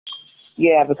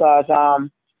Yeah, because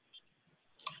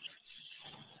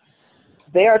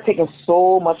they are taking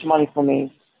so much money from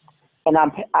me, and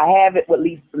I have it with at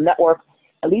least the network,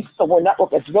 at least the one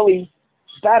network is really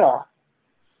better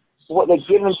what they're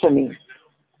giving to me,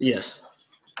 Yes.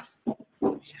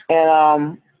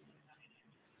 and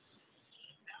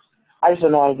I just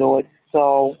don't know how to do it.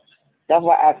 So that's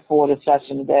why I asked for the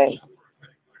session today.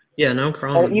 Yeah, no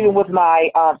problem. And even with my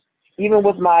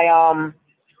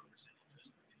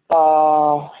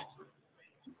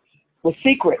with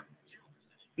Secret,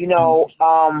 you know,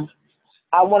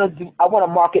 I want to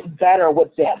market better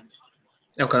with them,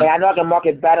 Okay. and I know I can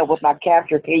market better with my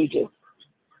capture pages.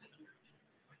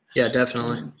 Yeah,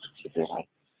 definitely.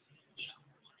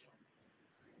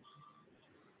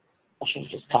 I should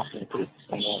just copy and paste.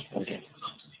 Okay.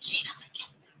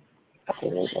 Okay,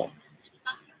 there you go.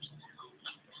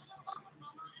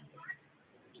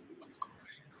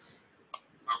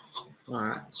 All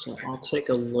right, so I'll take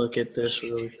a look at this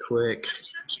really quick.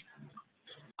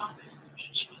 I'm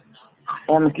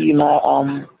gonna give you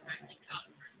my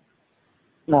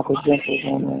credentials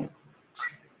on there.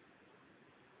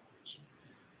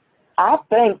 I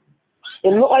think it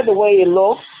looked like the way it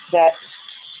looked that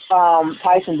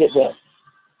Tyson did this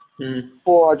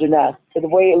for Jeunesse. The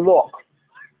way it looked.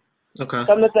 Okay.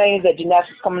 Some of the things that Jeunesse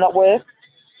is coming up with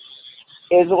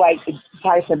is like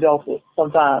Tyson built it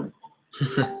sometimes.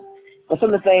 But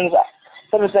some of the things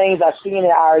I've seen and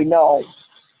I already know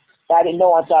that I didn't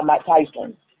know until I met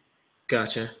Tyson.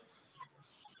 Gotcha.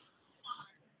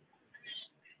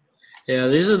 Yeah,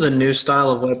 these are the new style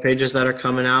of web pages that are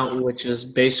coming out, which is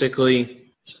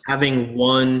basically having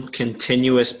one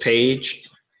continuous page.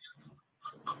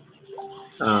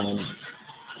 So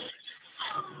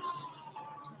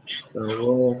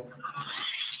we'll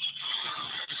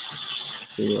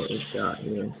see what we've got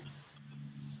here.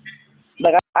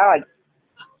 Like I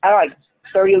like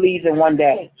 30 leads in one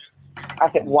day.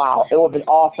 I said, wow, it would have been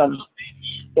awesome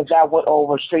if that went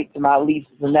over straight to my leads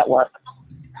to the network.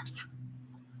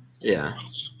 Yeah,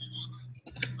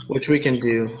 which we can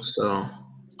do. So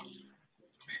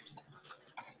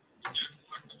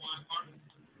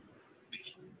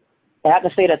and I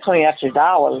can say that $20 extra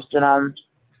that I'm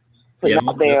putting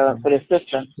out there for this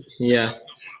system. Yeah,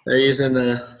 they're using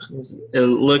it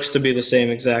looks to be the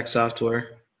same exact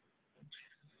software.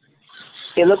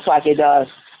 It looks like it does.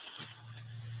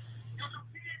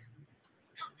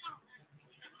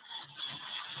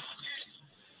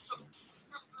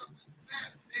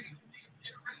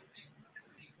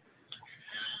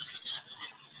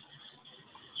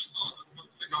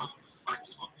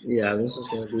 Yeah, this is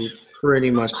going to be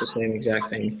pretty much the same exact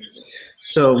thing.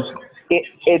 So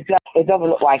it doesn't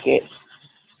look like it.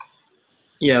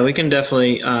 Yeah, we can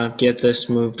definitely get this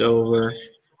moved over.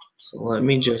 So let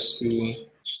me just see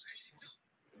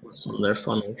what some of their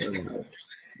funnels are like.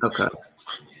 Okay.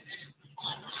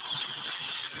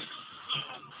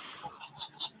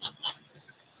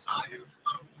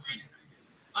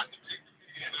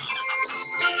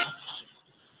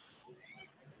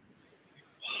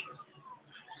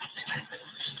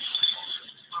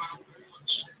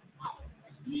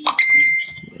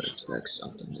 Let's check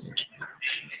something here.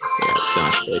 Yeah, it's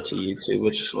going straight to YouTube,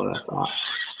 which is what I thought.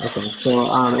 Okay,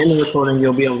 so in the recording,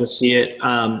 you'll be able to see it,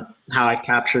 how I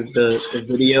captured the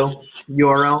video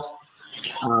URL.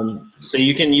 So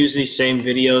you can use these same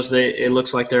videos. It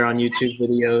looks like they're on YouTube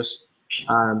videos.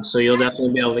 So you'll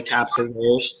definitely be able to capture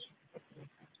those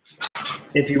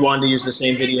if you want to use the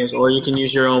same videos, or you can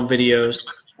use your own videos.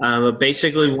 But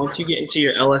basically, once you get into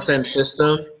your LSN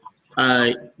system,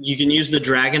 you can use the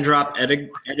drag and drop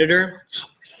editor.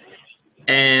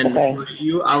 And for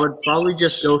you, I would probably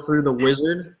just go through the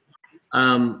wizard.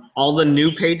 All the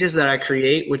new pages that I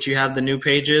create, which you have the new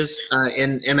pages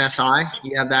in MSI,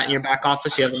 you have that in your back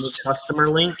office. You have a new customer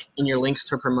link in your links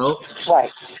to promote.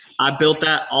 Right. I built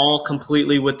that all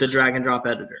completely with the drag and drop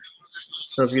editor.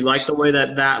 So if you like the way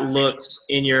that looks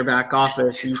in your back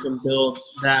office, you can build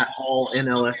that all in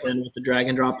LSN with the drag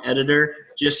and drop editor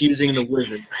just using the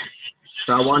wizard.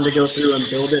 So I wanted to go through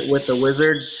and build it with the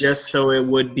wizard just so it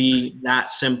would be that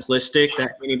simplistic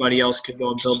that anybody else could go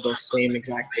and build those same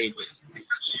exact pages.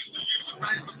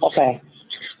 Okay.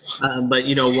 But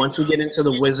once you get into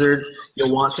the wizard,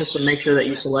 you'll want to make sure that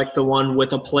you select the one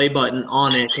with a play button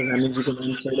on it, because that means you can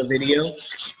insert a video.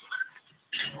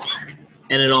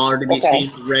 And it'll already be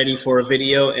themed ready for a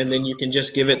video, and then you can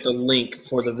just give it the link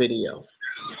for the video.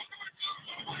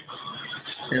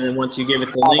 And then once you give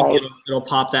it the link, it'll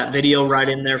pop that video right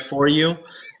in there for you.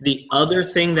 The other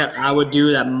thing that I would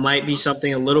do that might be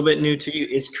something a little bit new to you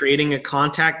is creating a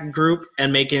contact group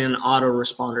and making an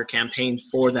autoresponder campaign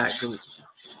for that group.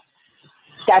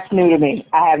 That's new to me.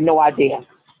 I have no idea. Okay.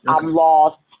 I'm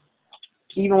lost.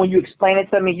 Even when you explain it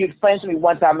to me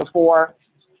one time before,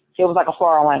 it was like a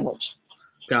foreign language.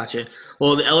 Gotcha.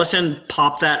 Well, the LSN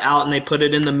popped that out and they put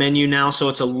it in the menu now, so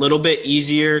it's a little bit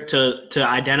easier to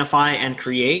identify and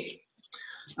create.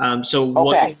 So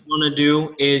what you want to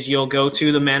do is you'll go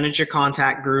to the manage your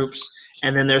contact groups,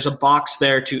 and then there's a box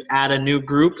there to add a new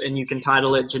group, and you can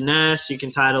title it Jeunesse, you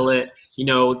can title it,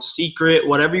 secret,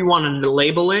 whatever you want to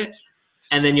label it,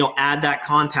 and then you'll add that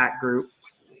contact group.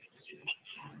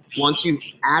 Once you've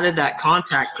added that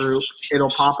contact group,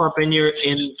 it'll pop up in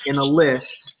a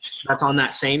list that's on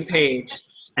that same page,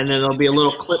 and then there'll be a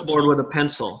little clipboard with a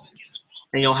pencil,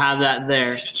 and you'll have that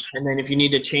there. And then if you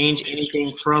need to change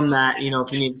anything from that,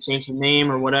 if you need to change the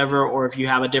name or whatever, or if you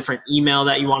have a different email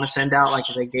that you want to send out, like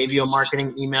if they gave you a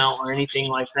marketing email or anything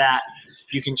like that,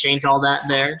 you can change all that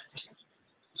there.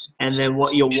 And then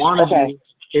what you'll want to do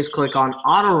is click on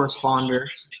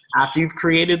autoresponders after you've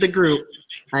created the group,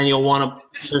 and you'll want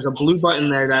to, there's a blue button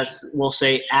there that will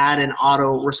say add an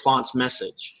auto response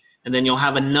message. And then you'll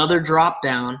have another drop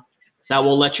down that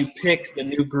will let you pick the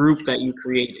new group that you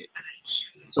created.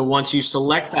 So once you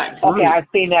select that group. Okay, I've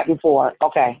seen that before.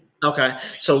 Okay. Okay.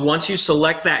 So once you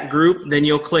select that group, then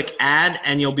you'll click add,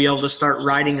 and you'll be able to start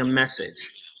writing a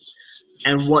message.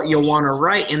 And what you'll want to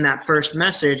write in that first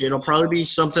message, it'll probably be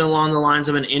something along the lines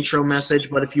of an intro message,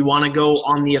 but if you want to go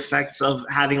on the effects of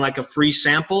having like a free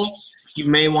sample, you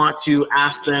may want to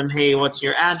ask them, hey, what's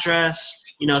your address?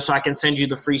 So I can send you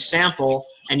the free sample,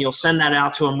 and you'll send that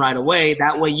out to them right away.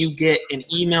 That way you get an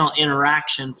email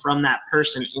interaction from that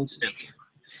person instantly.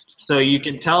 So you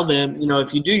can tell them,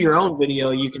 if you do your own video,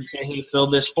 you can say, hey, fill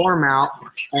this form out,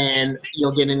 and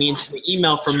you'll get an instant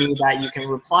email from me that you can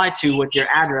reply to with your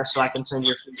address so I can send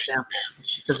you a free sample.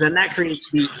 Because then that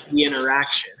creates the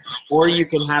interaction. Or you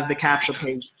can have the capture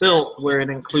page built where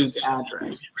it includes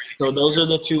address. So those are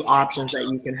the two options that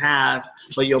you can have,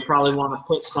 but you'll probably want to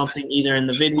put something either in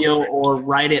the video or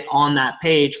write it on that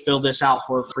page, fill this out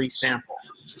for a free sample.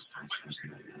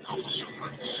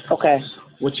 Okay.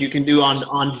 Which you can do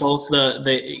on both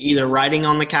the either writing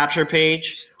on the capture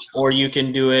page, or you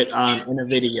can do it in a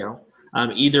video,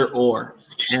 either or.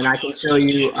 And I can show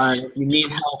you if you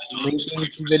need help linking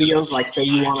to videos, like say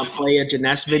you want to play a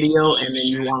Jeunesse video and then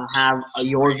you want to have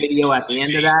your video at the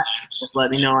end of that, just let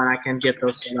me know and I can get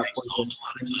those set up for you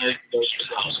and merge those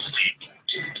together.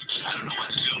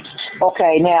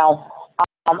 Okay, now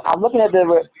I'm looking at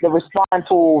the respond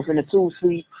tools in the tool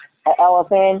suite at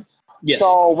LSN. Yes.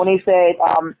 So when he said,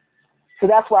 so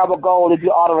that's where I would go to do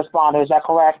autoresponder. Is that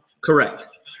correct? Correct.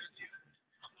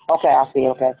 Okay, I see.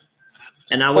 Okay.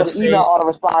 And I would say the email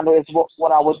autoresponder is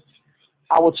what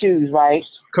I would choose, right?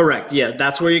 Correct. Yeah,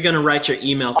 that's where you're going to write your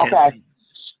email campaign. Okay.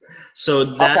 So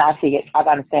that. Okay, I see it. I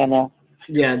understand now.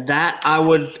 Yeah, that I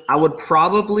would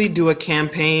probably do a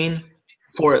campaign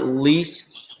for at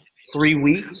least 3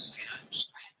 weeks.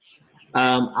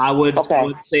 I would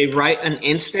say write an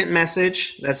instant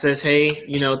message that says, hey,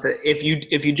 if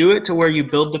you do it to where you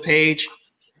build the page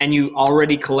and you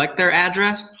already collect their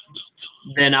address,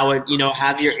 then I would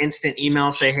have your instant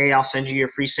email say, hey, I'll send you your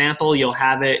free sample. You'll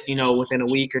have it within a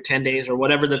week or 10 days or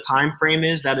whatever the time frame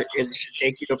is that it should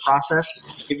take you to process.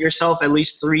 Give yourself at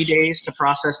least 3 days to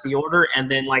process the order, and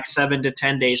then like 7 to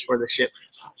 10 days for the shipment.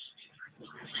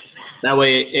 That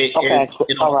way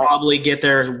it'll probably get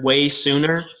there way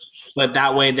sooner. But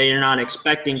that way they're not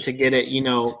expecting to get it,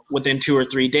 within 2 or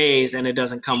 3 days, and it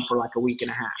doesn't come for like a week and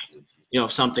a half,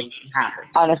 if something happens.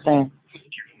 I understand.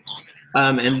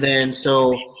 And then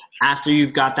so after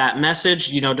you've got that message,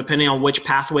 depending on which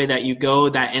pathway that you go,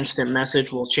 that instant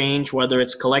message will change, whether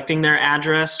it's collecting their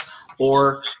address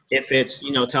or if it's,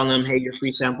 telling them, hey, your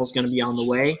free sample is going to be on the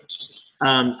way.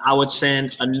 I would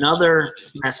send another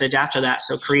message after that.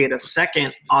 So create a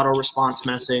second auto response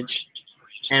message,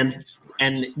 and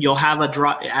you'll have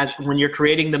when you're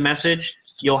creating the message,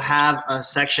 you'll have a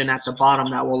section at the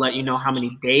bottom that will let you know how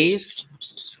many days.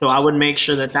 So I would make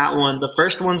sure that one, the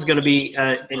first one's going to be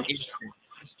an instant.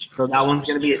 So that one's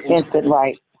going to be an instant,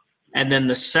 right? And then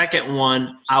the second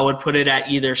one, I would put it at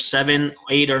either 7,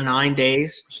 8, or 9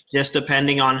 days, just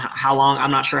depending on how long.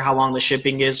 I'm not sure how long the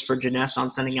shipping is for Jeunesse on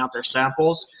sending out their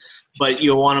samples, but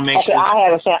you'll want to make sure. I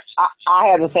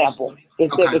have a sample.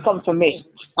 It comes from me.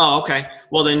 Oh, okay.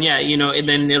 Well, then, yeah,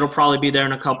 then it'll probably be there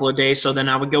in a couple of days. So then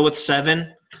I would go with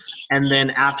 7. And then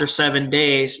after 7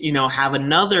 days, have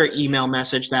another email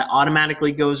message that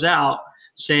automatically goes out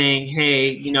saying, hey,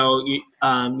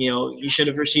 you should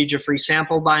have received your free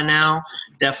sample by now.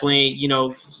 Definitely,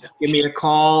 give me a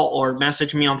call or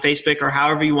message me on Facebook or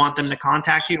however you want them to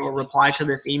contact you, or reply to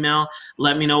this email.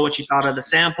 Let me know what you thought of the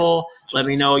sample. Let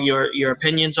me know your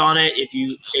opinions on it. If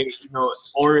you know,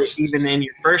 or even in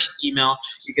your first email,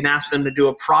 you can ask them to do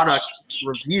a product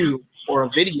review or a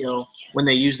video when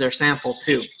they use their sample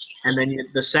too. And then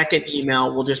the second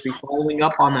email will just be following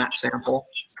up on that sample.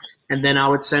 And then I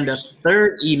would send a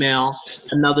third email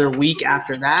another week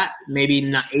after that,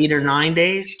 maybe 8 or 9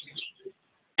 days,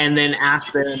 and then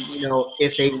ask them, you know,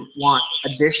 if they want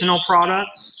additional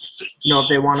products, you know, if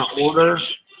they want to order,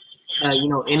 you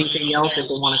know, anything else, if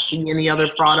they want to see any other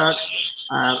products.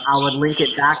 I would link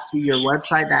it back to your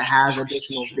website that has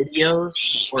additional videos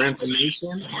or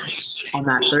information on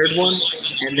that third one.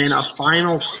 And then a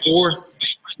final fourth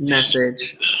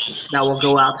message that will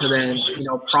go out to them, you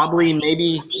know, probably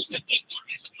maybe,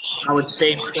 I would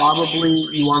say probably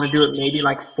you want to do it maybe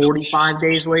like 45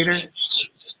 days later.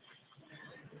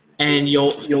 And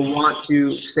you'll want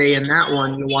to say in that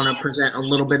one, you'll want to present a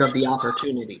little bit of the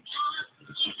opportunity.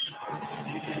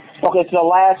 Okay, so the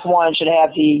last one should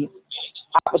have the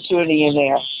opportunity in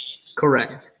there.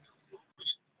 Correct.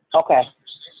 Okay.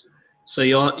 So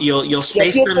you'll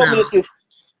space them out.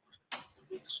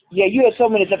 You had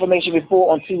told me this information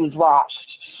before on Tuesday Rock.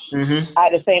 Mm-hmm. I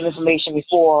had the same information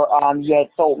before. You had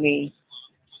told me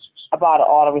about an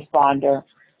autoresponder.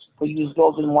 So you was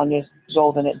building one that's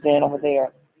building it then over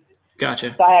there.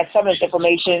 Gotcha. So I had some of this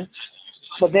information,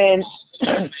 but then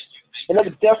it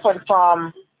looked different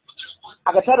from.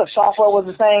 I could tell the software was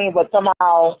the same, but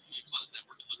somehow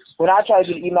when I tried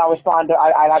to do the email responder,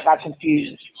 I got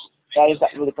confused. I just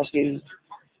got really confused.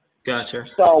 Gotcha.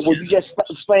 So would you just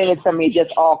explain it to me? It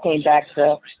just all came back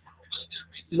to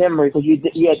memory because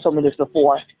you had told me this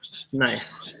before.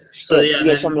 Nice. So yeah,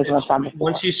 then,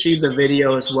 once you see the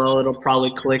video as well, it'll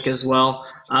probably click as well.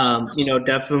 You know,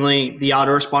 definitely the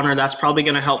autoresponder, that's probably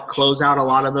going to help close out a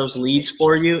lot of those leads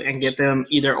for you and get them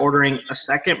either ordering a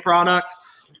second product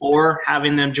or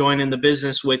having them join in the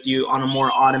business with you on a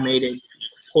more automated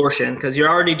portion, because you're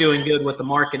already doing good with the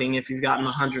marketing if you've gotten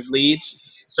 100 leads.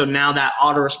 So now that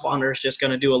autoresponder is just going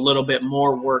to do a little bit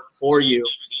more work for you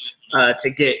to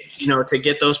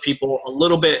get those people a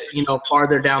little bit, you know,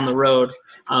 farther down the road,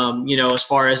 you know, as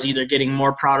far as either getting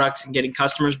more products and getting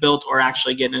customers built or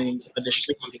actually getting a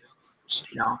distributor,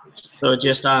 you know. So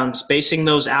just spacing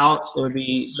those out, it would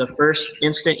be the first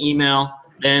instant email,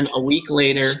 then a week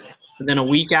later, and then a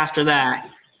week after that,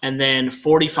 and then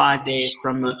 45 days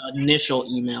from the initial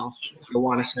email, you'll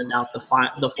want to send out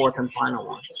the fourth and final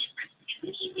one.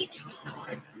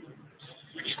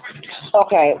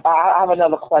 Okay, I have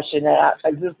another question,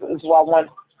 and this is what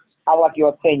I like your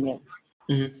opinion.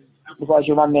 Mm-hmm. Because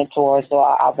you're my mentor, so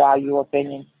I value your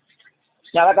opinion.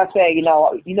 Now, like I said, you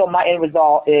know, my end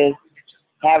result is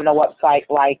having a website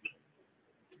like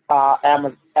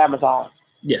Amazon.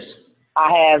 Yes.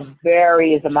 I have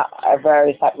various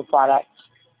types of products.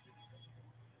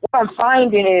 What I'm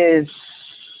finding is,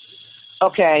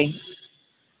 okay,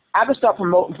 I can start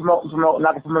promoting.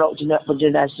 I can promote Jeanette.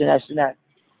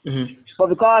 Mm-hmm. But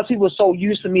because people are so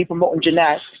used to me promoting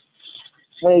Jeanette,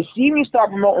 when they see me start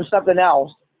promoting something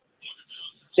else,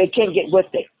 they can't get with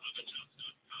it.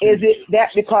 Is it that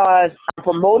because I'm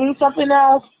promoting something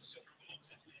else,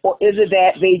 or is it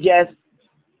that they just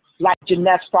like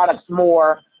Jeanette's products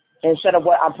more instead of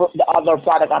the other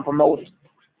product I'm promoting?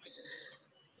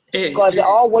 Because they're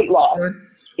all weight loss.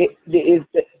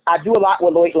 I do a lot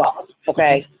with weight loss.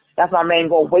 Okay, that's my main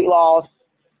goal: weight loss,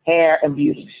 hair, and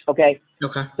beauty. Okay.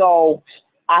 Okay. So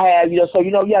I have you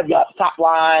have your top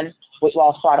line weight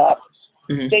loss product.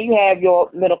 Mm-hmm. Then you have your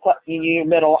middle,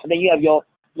 then you have your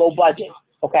low budget.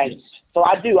 Okay. Yes. So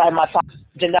I have my top,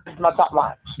 Jeanette is my top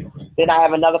line. Then I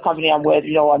have another company I'm with,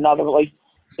 another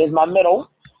is my middle.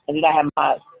 And then I have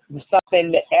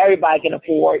something that everybody can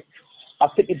afford,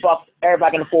 $50,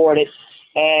 everybody can afford it.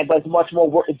 But it's much more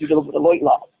work to do with the weight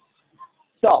loss.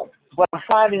 So, what I'm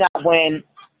finding out when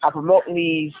I'm promoting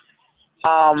these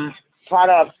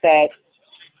products that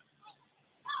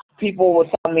people will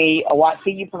tell me, oh, I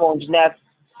see you promoting Jeanette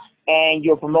and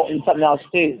you're promoting something else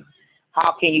too.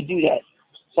 How can you do that?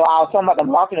 So I was talking about the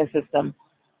marketing system,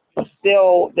 but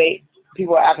still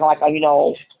people are acting like,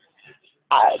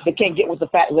 they can't get with the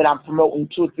fact that I'm promoting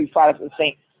 2 or 3 products at the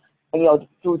same, 2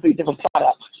 or 3 different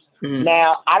products. Mm-hmm.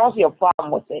 Now, I don't see a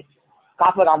problem with it.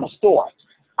 I feel like I'm a store.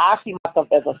 I see myself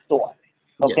as a store.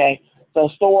 Okay? Yeah. So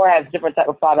a store has different type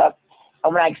of products.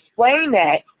 And when I explain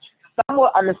that, some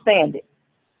will understand it.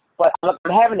 But I'm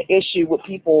having an issue with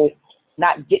people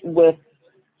not getting with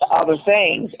the other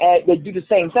things, and they do the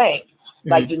same thing. Mm-hmm.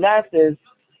 Like Jeanette's is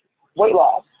weight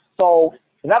loss. So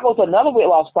if I go to another weight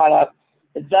loss product,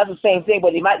 it does the same thing,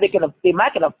 but they might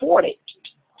can afford it,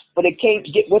 but they can't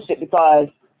get with it because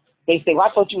they say, well,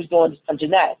 I thought you was doing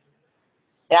genetics.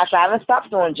 And I said, I haven't stopped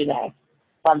doing genetics,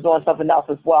 but I'm doing something else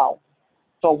as well.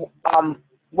 So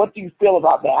what do you feel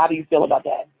about that? How do you feel about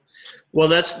that? Well,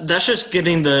 that's just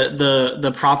getting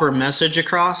the proper message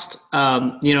across,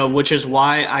 which is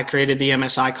why I created the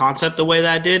MSI Concept the way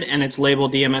that I did, and it's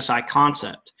labeled the MSI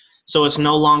Concept. So it's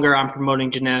no longer I'm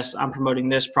promoting genetics, I'm promoting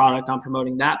this product, I'm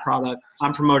promoting that product.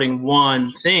 I'm promoting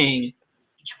one thing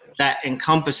that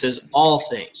encompasses all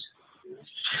things.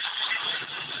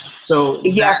 So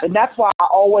yes, and that's why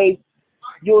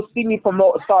you'll see me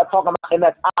start talking about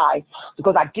MSI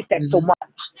because I get that so much.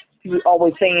 People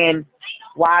always saying,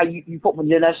 why you put my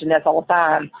genetics all the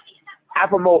time. I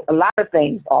promote a lot of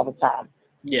things all the time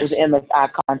with the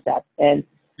MSI Concept. And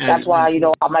that's why,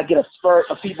 I might get a spurt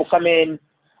of people come in,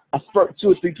 2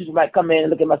 or 3 people might come in and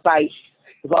look at my site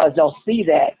because they'll see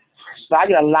that. So I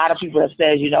get a lot of people that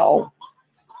says,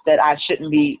 that I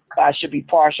should be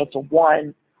partial to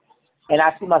one. And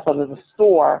I see myself as a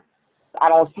store. I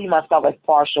don't see myself as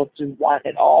partial to one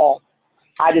at all.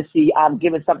 I just see I'm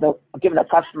giving a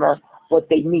customer what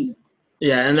they need.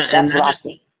 Yeah,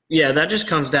 that just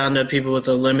comes down to people with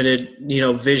a limited,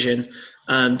 vision,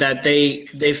 that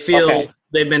they feel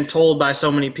they've been told by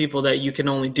so many people that you can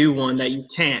only do one, that you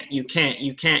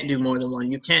can't do more than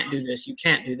one, you can't do this, you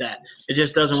can't do that. It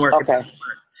just doesn't work. Okay. It doesn't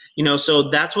work. So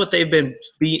that's what they've been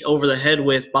beat over the head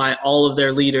with by all of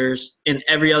their leaders in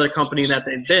every other company that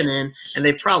they've been in, and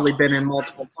they've probably been in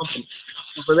multiple companies.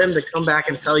 So for them to come back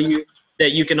and tell you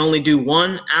that you can only do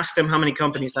one, ask them how many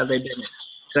companies have they been in.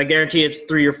 Because I guarantee it's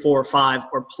 3 or 4 or 5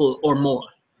 or more.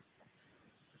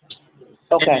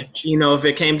 Okay. And, if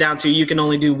it came down to you can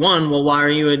only do one, well,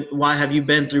 why have you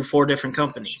been through 4 different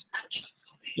companies?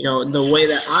 The way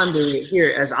that I'm doing it here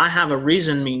is I have a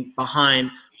reasoning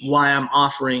behind why I'm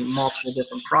offering multiple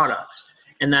different products,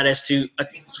 and that is to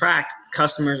attract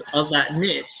customers of that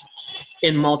niche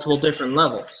in multiple different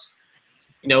levels.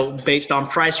 Based on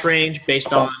price range,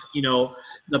 based on,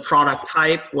 the product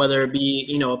type, whether it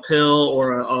be, a pill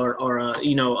or a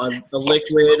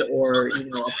liquid or,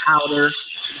 a powder,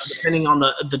 depending on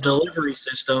the delivery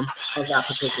system of that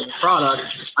particular product,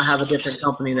 I have a different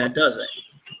company that does it.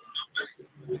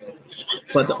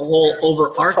 But the whole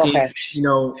overarching,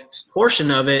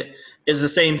 portion of it is the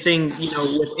same thing,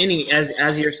 with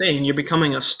as you're saying, you're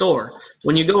becoming a store.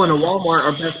 When you go into Walmart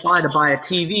or Best Buy to buy a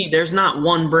TV, there's not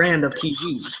one brand of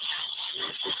TVs.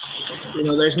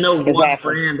 There's no one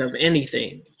brand of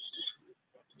anything.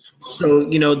 So,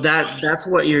 that's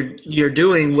what you're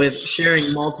doing with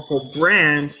sharing multiple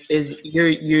brands is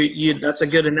you that's a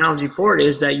good analogy for it,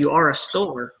 is that you are a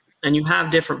store and you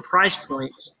have different price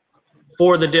points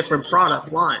for the different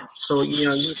product lines. So,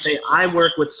 you say, I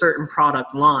work with certain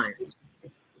product lines.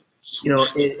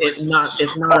 It's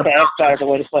not about that's the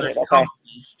way to put it. Okay.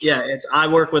 Yeah, I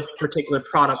work with particular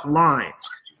product lines.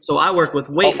 So I work with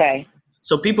weight. Okay.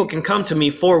 So people can come to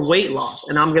me for weight loss,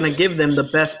 and I'm going to give them the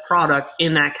best product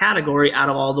in that category out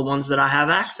of all the ones that I have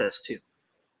access to.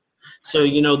 So,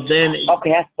 then.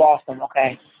 Okay, that's awesome.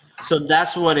 Okay. So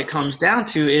that's what it comes down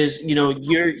to is,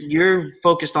 you're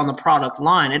focused on the product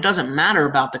line. It doesn't matter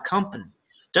about the company.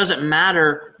 It doesn't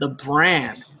matter the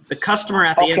brand. The customer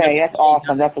at the end of the day. Okay, that's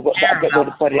awesome. That's a good way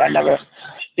to put it. I never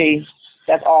see.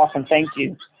 That's awesome. Thank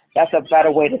you. That's a better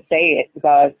way to say it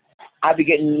because I be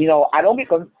getting, I don't get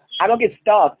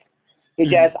stuck.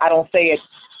 It's just I don't say it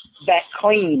that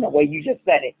clean the way you just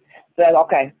said it. So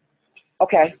okay,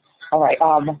 all right.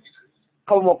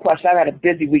 Couple more questions. I've had a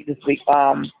busy week this week.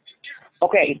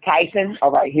 Okay, Tyson.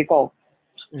 All right, here goes.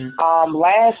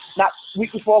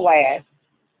 Week before last,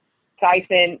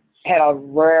 Tyson had a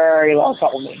very long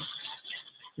talk with me,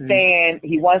 saying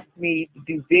he wants me to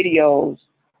do videos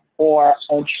or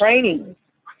on training.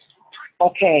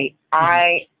 Okay,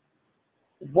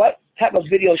 what type of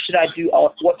video should I do?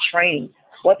 Or what training?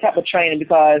 What type of training?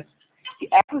 Because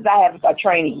after I have a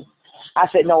training, I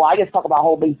said no. I just talk about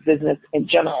home-based business in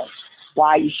general.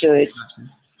 Why you should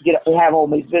have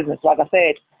home-based business. Like I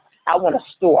said, I want a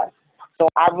store, so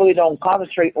I really don't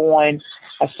concentrate on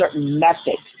a certain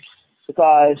method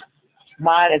because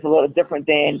mine is a little different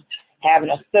than having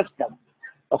a system.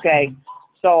 Okay,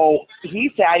 so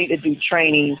he said I need to do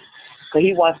training, so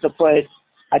he wants to put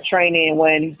a training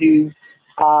when you do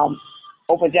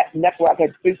Open Network at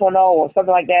 3.0 or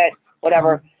something like that,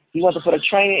 whatever. He wants to put a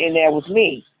training in there with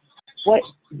me.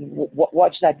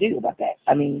 What should I do about that?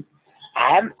 I mean,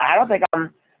 I don't think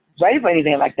I'm ready for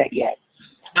anything like that yet.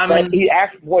 But he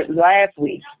asked for it last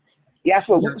week. He asked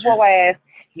for it week before last.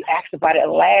 He asked about it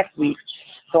last week.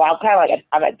 So I'm kind of like,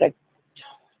 I'm at the,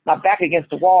 my back against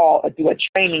the wall and do a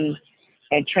training,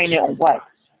 and training on what?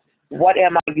 What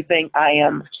am I? You think I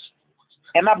am?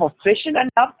 Am I proficient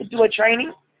enough to do a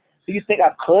training? Do you think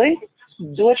I could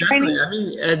do a training?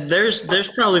 Definitely. I mean, there's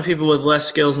probably people with less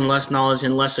skills and less knowledge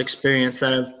and less experience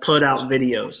that have put out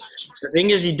videos. The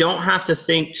thing is, you don't have to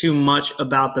think too much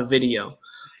about the video.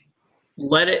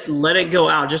 Let it go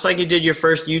out, just like you did your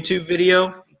first YouTube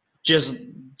video.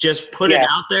 Just put it Yes.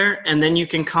 out there, and then you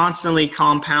can constantly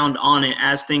compound on it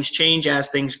as things change, as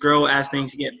things grow, as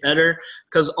things get better.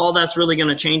 Because all that's really going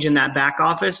to change in that back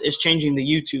office is changing the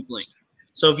YouTube link.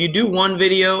 So if you do one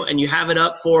video and you have it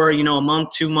up for, you know, a month,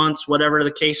 2 months, whatever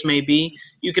the case may be,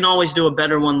 you can always do a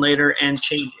better one later and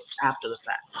change it after the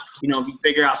fact. You know, if you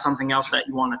figure out something else that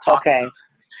you want to talk about.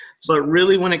 But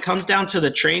really, when it comes down to the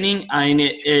training, I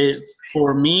mean,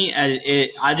 for me,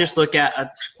 I just look at a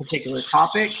particular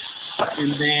topic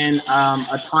and then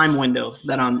a time window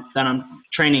that I'm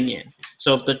training in.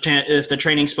 So if the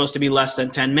training's supposed to be less than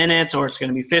 10 minutes, or it's going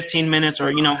to be 15 minutes,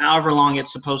 or, you know, however long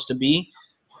it's supposed to be,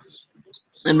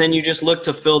 and then you just look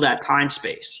to fill that time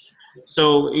space.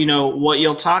 So, you know, what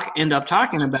you'll end up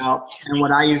talking about, and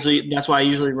that's why I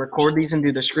usually record these and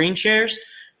do the screen shares,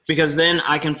 because then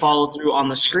I can follow through on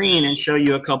the screen and show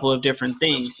you a couple of different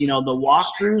things. You know, the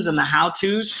walkthroughs and the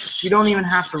how-tos, you don't even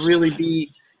have to really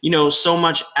be, you know, so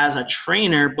much as a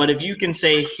trainer, but if you can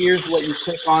say, here's what you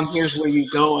click on, here's where you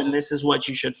go, and this is what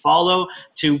you should follow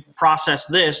to process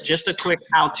this, just a quick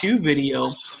how-to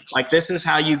video, like this is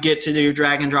how you get to your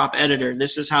drag and drop editor,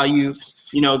 this is how you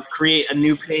know, create a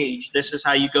new page, this is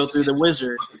how you go through the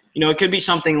wizard. You know, it could be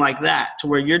something like that, to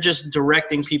where you're just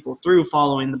directing people through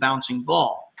following the bouncing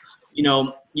ball. You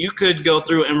know, you could go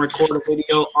through and record a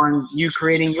video on you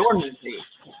creating your new page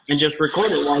and just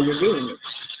record it while you're doing it.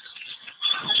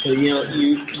 So, you know,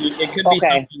 it could be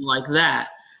something like that,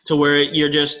 to where you're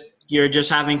just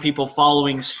having people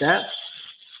following steps.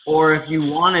 Or if you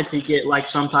wanted to get like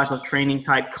some type of training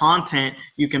type content,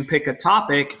 you can pick a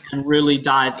topic and really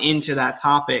dive into that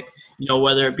topic. You know,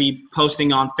 whether it be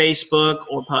posting on Facebook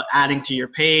or adding to your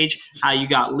page, how you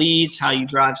got leads, how you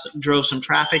drove some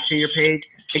traffic to your page.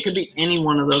 It could be any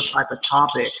one of those type of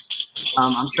topics.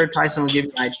 I'm sure Tyson will give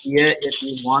you an idea if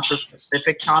he wants a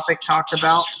specific topic talked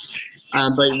about.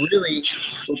 But really,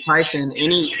 with Tyson,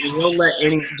 he'll let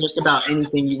just about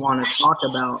anything you want to talk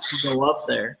about go up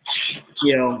there.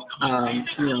 You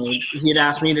know, he'd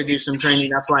asked me to do some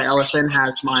training. That's why LSN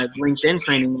has my LinkedIn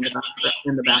training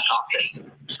in the back office.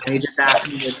 And he just asked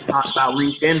me to talk about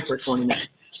LinkedIn for 20 minutes.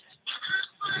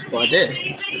 So I did.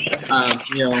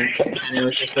 You know, and it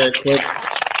was just a quick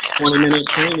 20-minute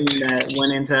training that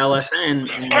went into LSN,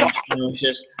 and, you know, it's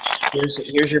just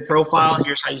here's your profile,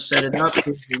 here's how you set it up,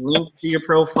 here's your link to your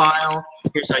profile,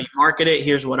 here's how you market it,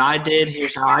 here's what I did,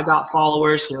 here's how I got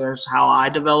followers, here's how I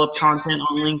develop content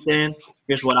on LinkedIn,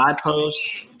 here's what I post.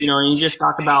 You know, and you just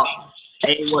talk about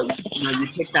you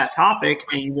pick that topic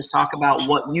and you just talk about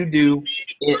what you do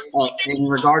in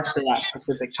regards to that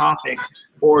specific topic,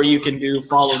 or you can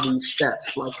follow these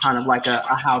steps, like kind of like a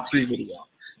how-to video.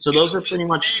 So those are pretty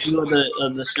much two of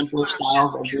the simpler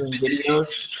styles of doing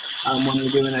videos when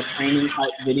you're doing a training type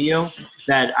video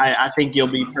that I think you'll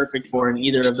be perfect for in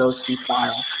either of those two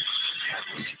styles.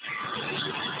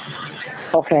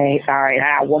 Okay, all right.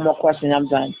 I have one more question. I'm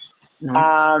done.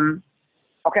 Mm-hmm.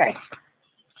 Okay.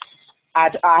 I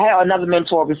had another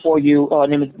mentor before you. Her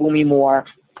name is Boomy Moore,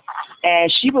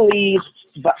 and she believes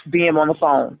being on the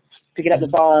phone, picking up the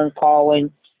phone,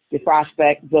 calling your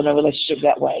prospect, building a relationship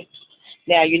that way.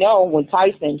 Now, you know, when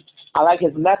Tyson, I like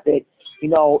his method. You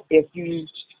know, if you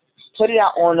put it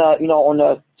out on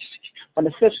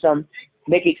the system,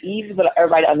 make it easy for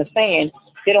everybody to understand,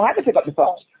 they don't have to pick up the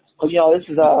phone. Because, you know, this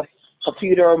is a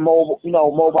computer,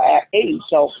 mobile app age,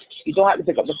 so you don't have to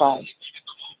pick up the phone.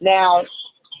 Now,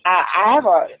 I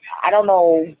don't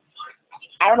know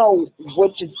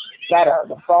which is better,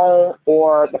 the phone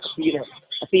or the computer.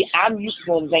 See, I'm used to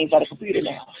doing things on the computer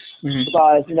now,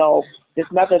 because, you know, this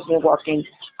method's been working.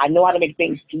 I know how to make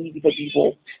things easy for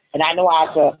people, and I know I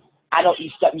don't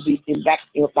eat stuff in back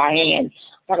with my hand.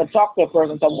 I can talk to a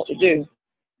person, tell them what to do.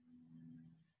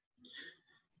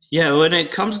 Yeah, when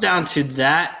it comes down to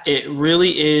that, it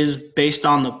really is based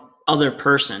on the other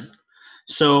person.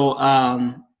 So,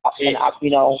 I'm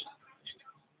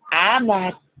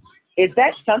not. Is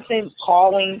that something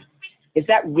calling? Is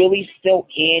that really still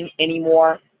in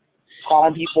anymore?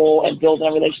 Calling people and building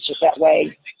a relationship that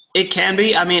way? It can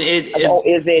be. I mean, is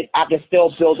it? I can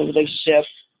still build a relationship.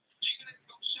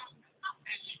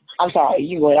 I'm sorry.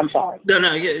 You would. I'm sorry.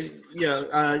 No.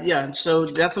 Yeah.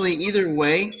 So definitely, either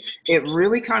way, it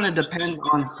really kind of depends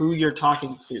on who you're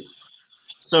talking to.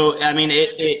 So, I mean,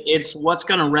 it's what's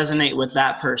going to resonate with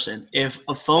that person. If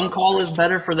a phone call is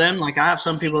better for them, like I have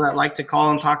some people that like to call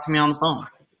and talk to me on the phone.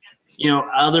 You know,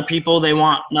 other people, they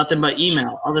want nothing but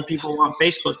email. Other people want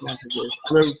Facebook messages.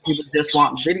 Other people just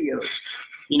want videos,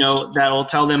 you know, that'll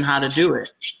tell them how to do it.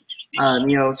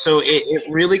 You know, so it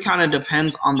really kind of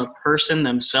depends on the person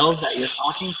themselves that you're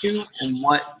talking to and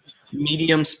what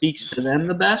medium speaks to them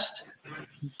the best.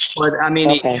 But I mean,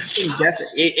 Okay.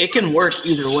 it can work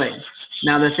either way.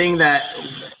 Now, the thing that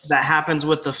happens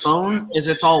with the phone is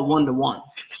it's all one-to-one.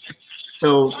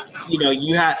 So, you know,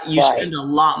 you Right. spend a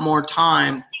lot more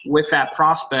time with that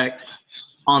prospect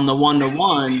on the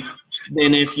one-to-one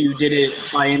than if you did it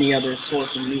by any other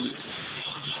source of media.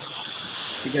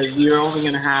 Because you're only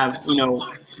going to have, you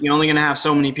know, you're only going to have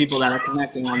so many people that are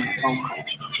connecting on that phone call.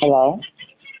 Hello?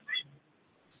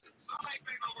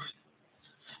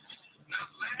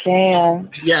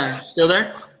 Cam. Yeah, still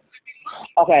there?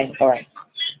 Okay, all right.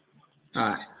 All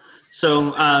right.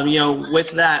 So, you know,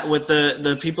 with that, with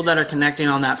the people that are connecting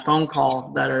on that phone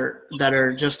call that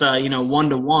are just, you know,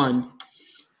 one-to-one,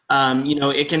 you know,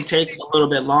 it can take a little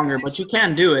bit longer, but you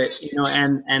can do it, you know,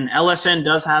 and LSN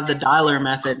does have the dialer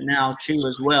method now too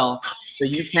as well. So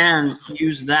you can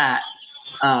use that.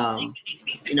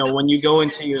 You know, when you go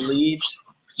into your leads,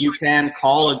 you can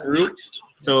call a group.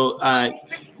 So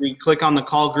we click on the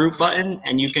call group button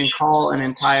and you can call an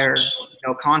entire, you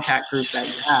know, contact group that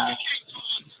you have.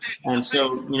 And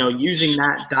so, you know, using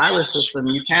that dialer system,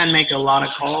 you can make a lot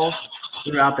of calls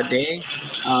throughout the day.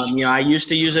 You know, I used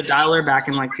to use a dialer back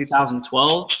in like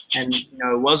 2012, and, you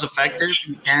know, it was effective.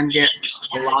 You can get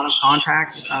a lot of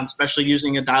contacts, especially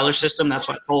using a dialer system. That's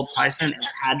what I told Tyson. It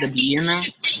had to be in there.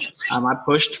 I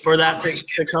pushed for that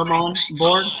to come on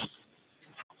board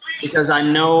because I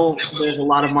know there's a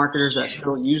lot of marketers that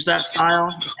still use that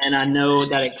style, and I know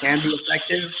that it can be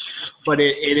effective, but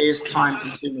it is time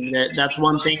consuming. That's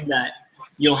one thing that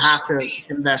you'll have to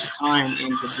invest time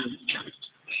into doing.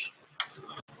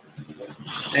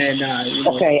 And you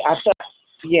know, Okay, I thought,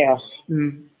 yeah.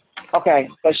 mm, Okay,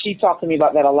 but she talked to me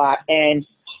about that a lot. And,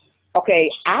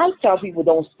 okay, I tell people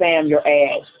don't spam your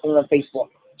ads on Facebook.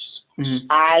 mm-hmm.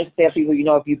 I tell people, you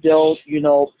know, if you build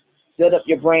up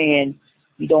your brand,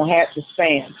 you don't have to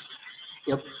spam.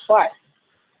 Yep. But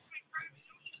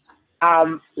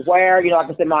where, you know,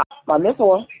 like I said, my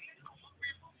mentor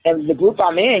and the group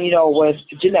I'm in, you know, was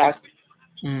Jeanette,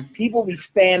 people be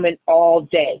spamming all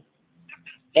day.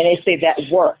 And they say that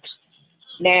works.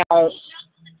 Now,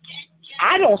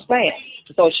 I don't spam.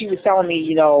 So she was telling me,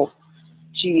 you know,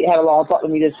 she had a long talk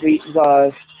with me this week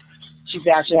because she's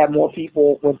actually had more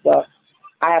people with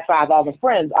I have 5,000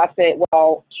 friends. I said,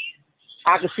 well,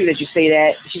 I can see that you say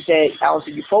that. She said,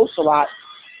 Alston, you post a lot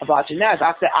about your nest.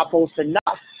 I said, I post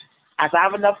enough. I said, I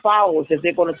have enough followers. If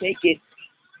they're going to take it,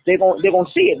 they're going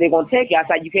to see it. They're going to take it. I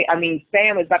said, you can't, I mean,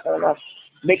 spam is not going to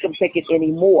make them take it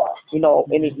anymore. You know,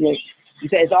 you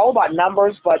said it's all about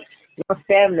numbers, but you're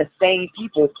spamming the same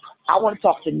people. I want to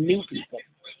talk to new people.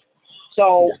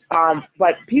 So,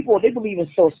 but people, they believe in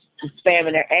still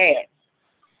spamming their ads.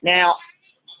 Now,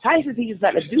 Tyson teaches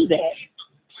not to do that.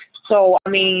 So, I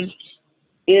mean,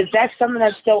 is that something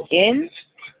that's still in?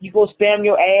 You go spam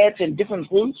your ads in different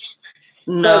groups?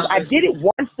 Because I did it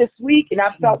once this week, and I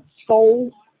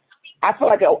felt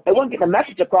like it wasn't getting a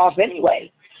message across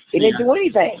anyway. It didn't do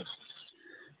anything.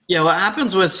 Yeah, what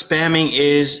happens with spamming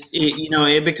is, you know,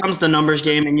 it becomes the numbers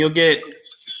game, and you'll get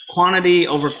quantity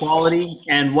over quality.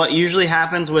 And what usually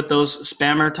happens with those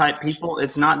spammer type people,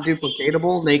 it's not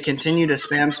duplicatable. They continue to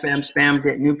spam,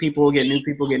 get new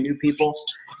people.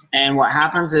 And what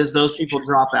happens is those people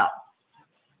drop out.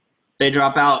 They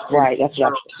drop out. Right, that's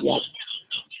right. Yeah.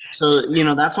 So, you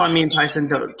know, that's why me and Tyson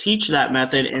don't teach that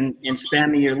method in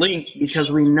spamming your link,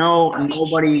 because we know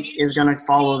nobody is going to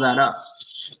follow that up.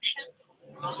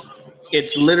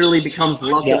 It literally becomes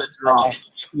luck of the draw. Okay.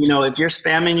 You know, if you're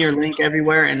spamming your link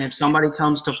everywhere, and if somebody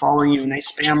comes to follow you and they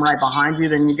spam right behind you,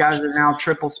 then you guys are now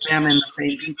triple spamming the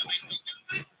same people.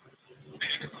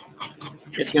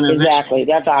 It's going to exactly.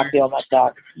 That's how I feel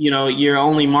myself. You know, you're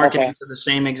only marketing to the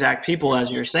same exact people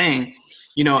as you're saying.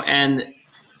 You know, and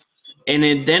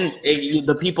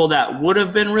the people that would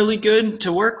have been really good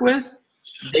to work with,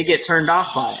 they get turned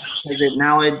off by it, because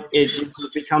it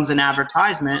just becomes an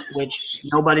advertisement, which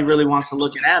nobody really wants to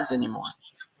look at ads anymore.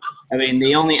 I mean,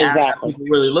 the only ads that people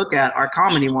really look at are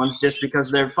comedy ones, just because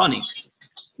they're funny.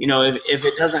 You know, if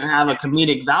it doesn't have a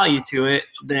comedic value to it,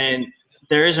 then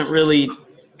there isn't really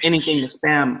anything to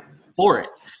spam for it.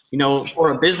 You know,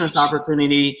 for a business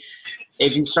opportunity,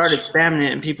 if you started spamming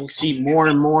it and people see more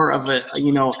and more of it,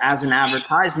 you know, as an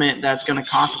advertisement, that's going to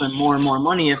cost them more and more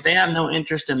money. If they have no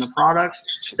interest in the products,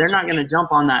 they're not going to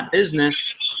jump on that business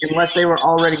unless they were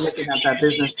already looking at that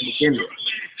business to begin with.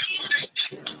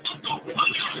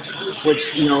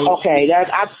 Which, you know. Okay,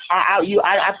 that I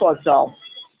thought so.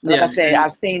 Like Yeah, I said,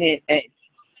 I've seen it. And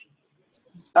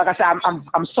like I said,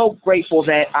 I'm so grateful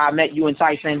that I met you and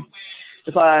Tyson,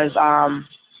 because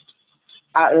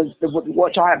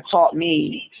what y'all have taught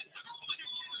me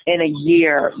in a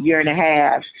year and a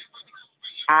half.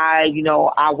 I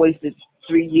wasted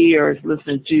 3 years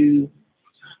listening to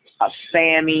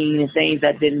spamming and things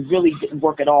that didn't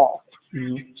work at all.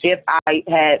 mm-hmm. If I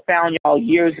had found y'all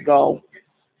years ago,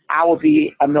 I would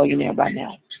be a millionaire by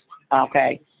now.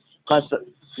 Okay, because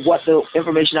what the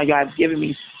information that y'all have given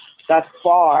me thus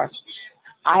far,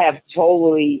 I have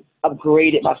totally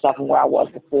upgraded myself from where I was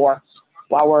before,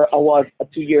 where I was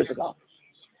 2 years ago.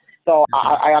 So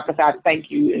I have to say, I thank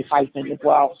you and Tyson as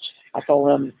well. I told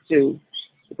him too,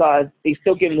 because they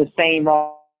still giving the same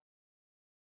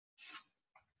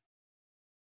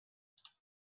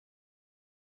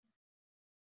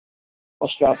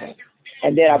struggle.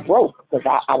 And then I broke, because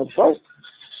I was broke.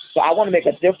 So I want to make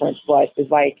a difference, but it's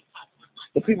like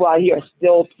the people out here are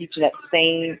still teaching that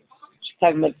same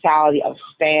type of mentality of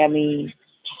spamming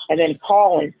and then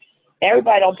calling.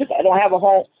 Everybody don't have a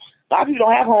home. A lot of people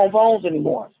don't have home phones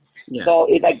anymore. Yeah. So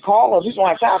it's like calling. People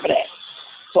don't have time for that.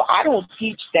 So I don't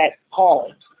teach that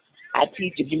calling. I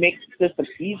teach if you make the system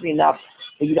easy enough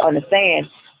for you to understand,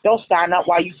 they'll sign up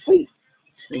while you sleep.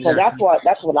 Exactly. So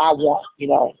that's what I want, you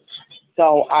know.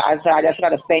 So I just got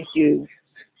to thank you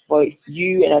for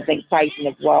you, and I thank Tyson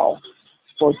as well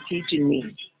for teaching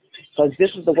me, because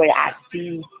this is the way I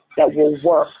see that will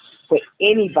work for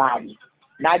anybody,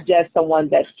 not just someone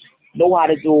that know how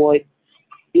to do it.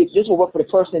 This will work for the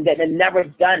person that has never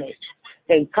done it.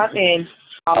 They can come in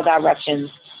all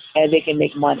directions and they can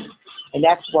make money. And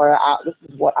that's where this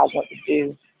is what I want to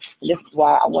do. And this is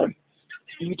why I want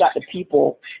to use out the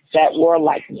people that were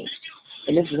like me.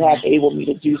 And this is how enabled me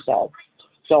to do so.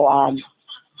 So I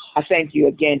thank you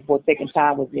again for taking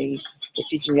time with me, for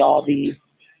teaching me all these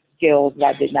skills that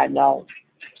I did not know.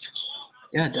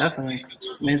 Yeah, definitely.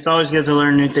 I mean, it's always good to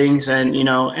learn new things and, you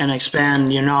know, and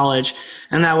expand your knowledge.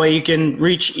 And that way you can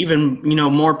reach even, you know,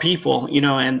 more people, you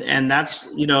know, and that's,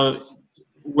 you know,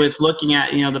 with looking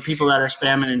at, you know, the people that are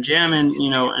spamming and jamming, you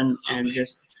know, and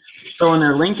just throwing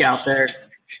their link out there.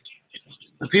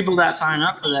 The people that sign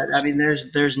up for that, I mean,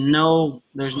 there's no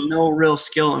real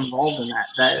skill involved in that.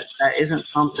 That isn't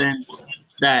something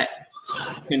that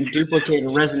can duplicate or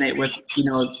resonate with, you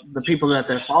know, the people that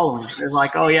they're following. They're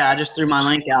like, oh yeah, I just threw my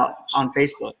link out on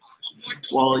Facebook.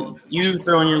 Well, you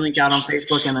throwing your link out on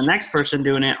Facebook and the next person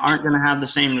doing it aren't going to have the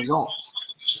same results.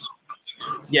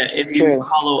 Yeah, if you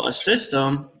follow a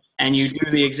system and you do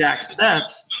the exact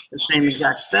steps, the same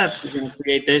exact steps, you're going to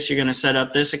create this, you're going to set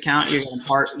up this account, you're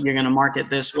going to market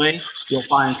this way, you'll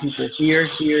find people here,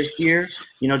 here, here,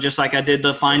 you know, just like I did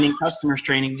the finding customers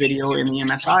training video in the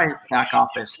MSI back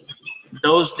office.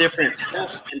 Those different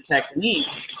steps and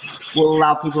techniques will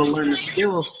allow people to learn the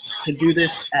skills to do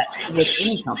this with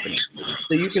any company.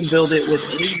 So you can build it with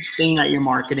anything that you're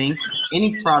marketing,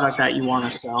 any product that you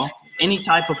want to sell, any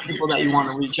type of people that you want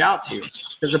to reach out to.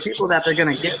 Because the people that they're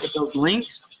going to get with those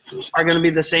links are going to be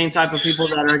the same type of people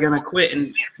that are going to quit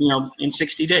in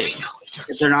 60 days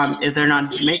if they're not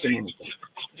making anything.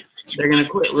 They're going to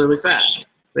quit really fast.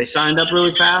 They signed up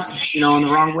really fast, you know, in the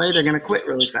wrong way, they're going to quit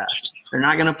really fast. They're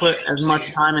not going to put as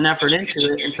much time and effort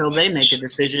into it until they make a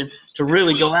decision to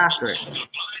really go after it.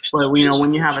 But, you know,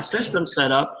 when you have a system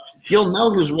set up, you'll know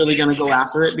who's really going to go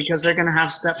after it because they're going to have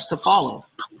steps to follow.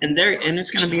 And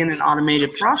it's going to be in an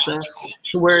automated process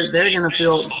to where they're going to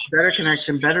feel better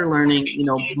connection, better learning, you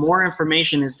know, more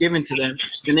information is given to them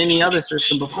than any other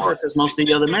system before, because most of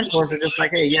the other mentors are just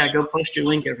like, hey, yeah, go post your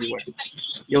link everywhere.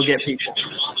 You'll get people.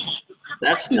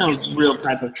 That's no real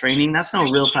type of training. That's no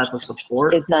real type of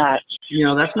support. It's not. You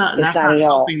know, that's not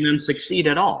helping them succeed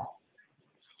at all.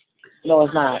 No,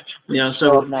 it's not. You know,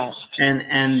 so no, it's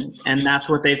not. And that's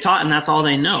what they've taught, and that's all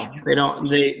they know.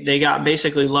 They got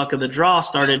basically luck of the draw,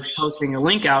 started posting a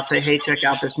link out, say, hey, check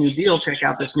out this new deal,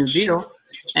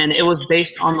 and it was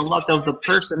based on the luck of the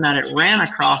person that it ran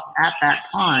across at that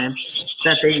time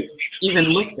that they even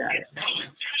looked at it.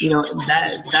 You know,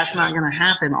 that's not going to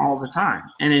happen all the time,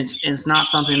 and it's not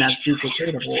something that's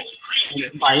duplicatable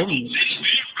by any means.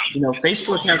 You know,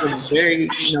 Facebook has a very,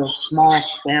 you know, small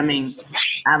spamming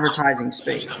advertising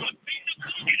space.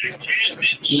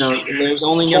 You know, there's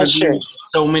only going to be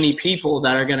so many people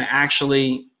that are going to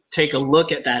actually take a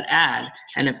look at that ad.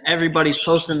 And if everybody's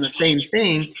posting the same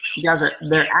thing,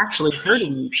 they're actually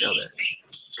hurting each other,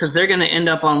 because they're going to end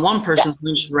up on one person's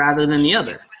links rather than the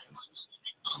other.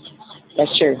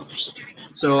 That's true.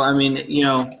 So, I mean,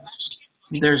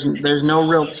 there's no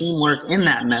real teamwork in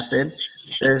that method.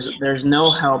 There's no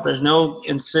help. There's no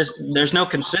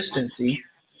consistency.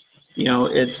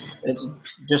 It's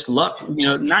just luck.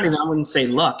 Not even, I wouldn't say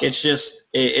luck. It's just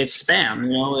it's spam.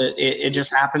 It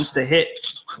just happens to hit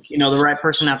the right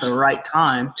person at the right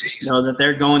time. That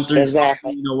they're going through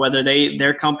exactly. something, whether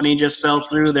their company just fell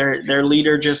through, their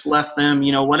leader just left them.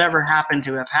 Whatever happened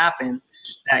to have happened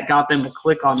that got them to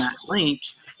click on that link.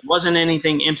 It wasn't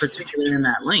anything in particular in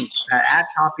that link. That ad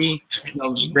copy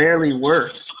rarely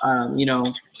works.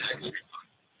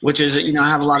 Which is, I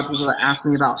have a lot of people that ask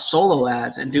me about solo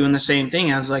ads and doing the same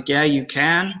thing. I was like, yeah, you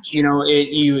can,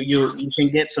 you can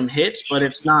get some hits, but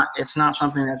it's not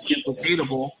something that's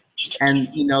duplicatable. And,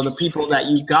 the people that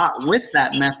you got with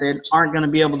that method aren't going to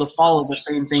be able to follow the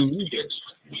same thing you did.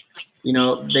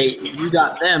 You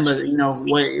got them, but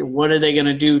what are they going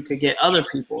to do to get other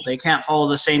people? They can't follow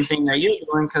the same thing that you're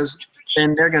doing, because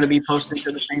then they're going to be posting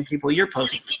to the same people you're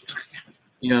posting.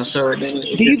 So then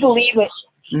do you believe it?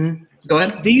 Mm-hmm. Go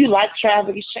ahead. Do you like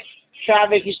traffic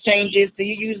exchanges? Do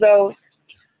you use those?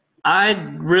 I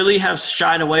really have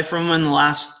shied away from them in the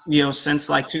last, since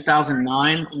like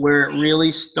 2009, where it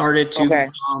really started to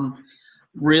become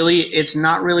it's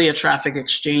not really a traffic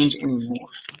exchange anymore.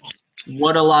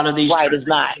 What a lot of these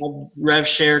rev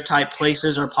share type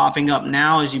places are popping up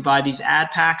now is you buy these ad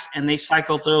packs and they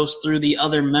cycle those through the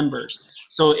other members.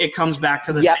 So it comes back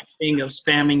to the same thing of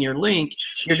spamming your link.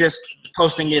 You're just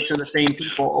posting it to the same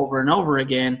people over and over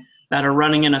again that are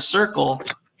running in a circle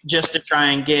just to try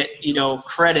and get,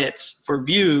 credits for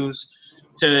views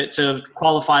to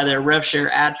qualify their rev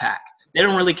share ad pack. They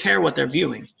don't really care what they're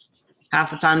viewing.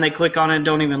 Half the time they click on it and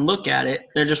don't even look at it.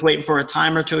 They're just waiting for a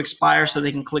timer to expire so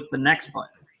they can click the next button.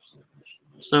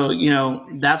 So,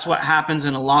 that's what happens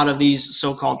in a lot of these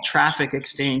so-called traffic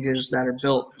exchanges that are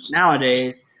built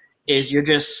nowadays, is you're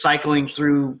just cycling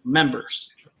through members.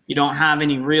 You don't have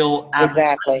any real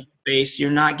advertising base.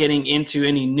 You're not getting into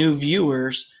any new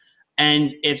viewers,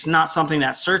 and it's not something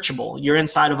that's searchable. You're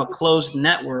inside of a closed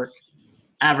network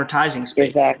advertising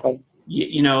space. Exactly.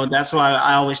 That's why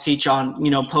I always teach on,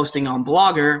 posting on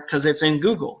Blogger, because it's in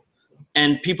Google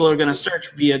and people are going to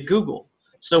search via Google.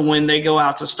 So when they go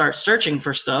out to start searching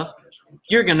for stuff,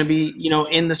 you're going to be,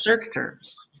 in the search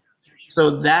terms. So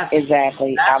that's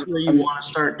where you want to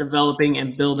start developing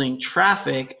and building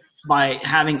traffic, by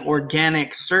having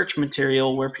organic search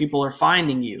material where people are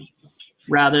finding you,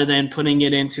 rather than putting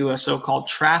it into a so-called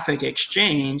traffic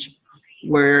exchange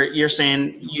where you're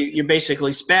saying you're basically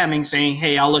spamming, saying,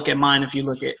 hey, I'll look at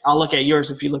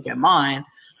yours if you look at mine,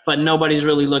 but nobody's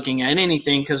really looking at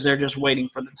anything because they're just waiting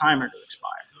for the timer to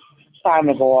expire. Time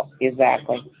to go up,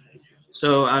 exactly.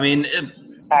 So, I mean,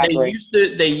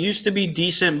 they used to be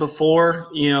decent before,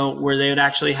 where they would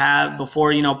actually have,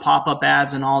 before, pop-up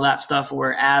ads and all that stuff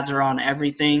where ads are on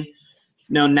everything.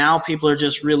 Now people are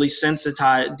just really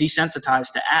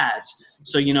desensitized to ads.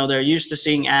 So, they're used to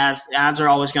seeing ads. Ads are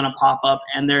always going to pop up,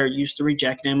 and they're used to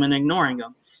rejecting them and ignoring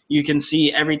them. You can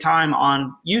see every time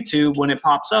on YouTube when it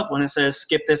pops up, when it says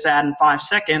skip this ad in 5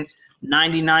 seconds,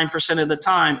 99% of the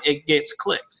time it gets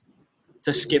clicked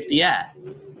to skip the ad.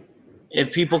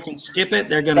 If people can skip it,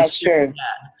 they're going to skip the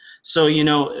ad. So,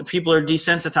 people are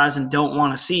desensitized and don't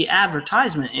want to see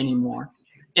advertisement anymore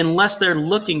unless they're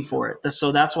looking for it.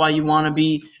 So that's why you want to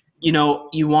be, you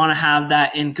want to have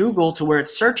that in Google to where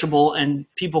it's searchable and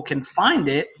people can find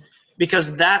it,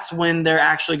 because that's when they're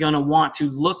actually going to want to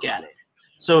look at it.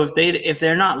 So if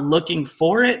they're not looking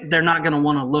for it, they're not going to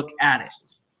want to look at it,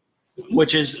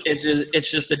 which is it's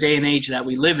just the day and age that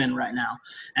we live in right now.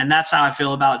 And that's how I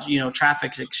feel about,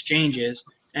 traffic exchanges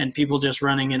and people just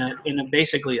running in a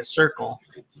basically a circle,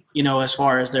 as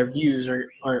far as their views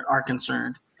are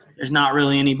concerned. There's not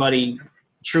really anybody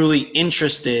truly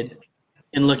interested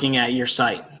in looking at your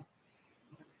site.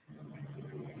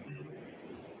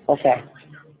 Okay.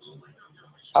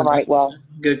 All right. Well,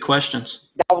 good questions.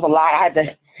 That was a lot.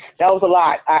 That was a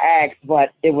lot I asked, but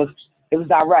it was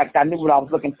direct. I knew what I was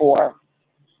looking for,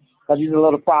 because these are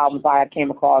little problems I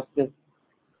came across this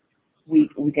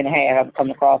week and a half. I've come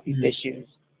across these issues.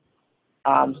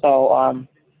 So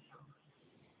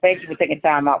thank you for taking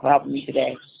time out for helping me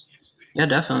today. Yeah,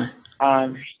 definitely.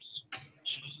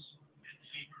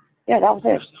 Yeah, that was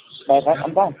it.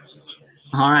 I'm done.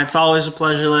 All right. It's always a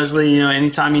pleasure, Leslie.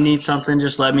 Anytime you need something,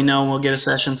 just let me know and we'll get a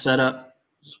session set up.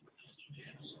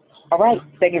 All right.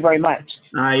 Thank you very much.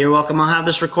 All right. You're welcome. I'll have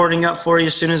this recording up for you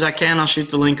as soon as I can. I'll shoot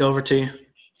the link over to you.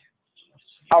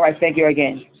 All right, thank you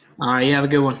again. All right, you have a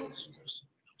good one.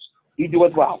 You do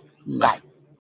as well. Bye. Bye.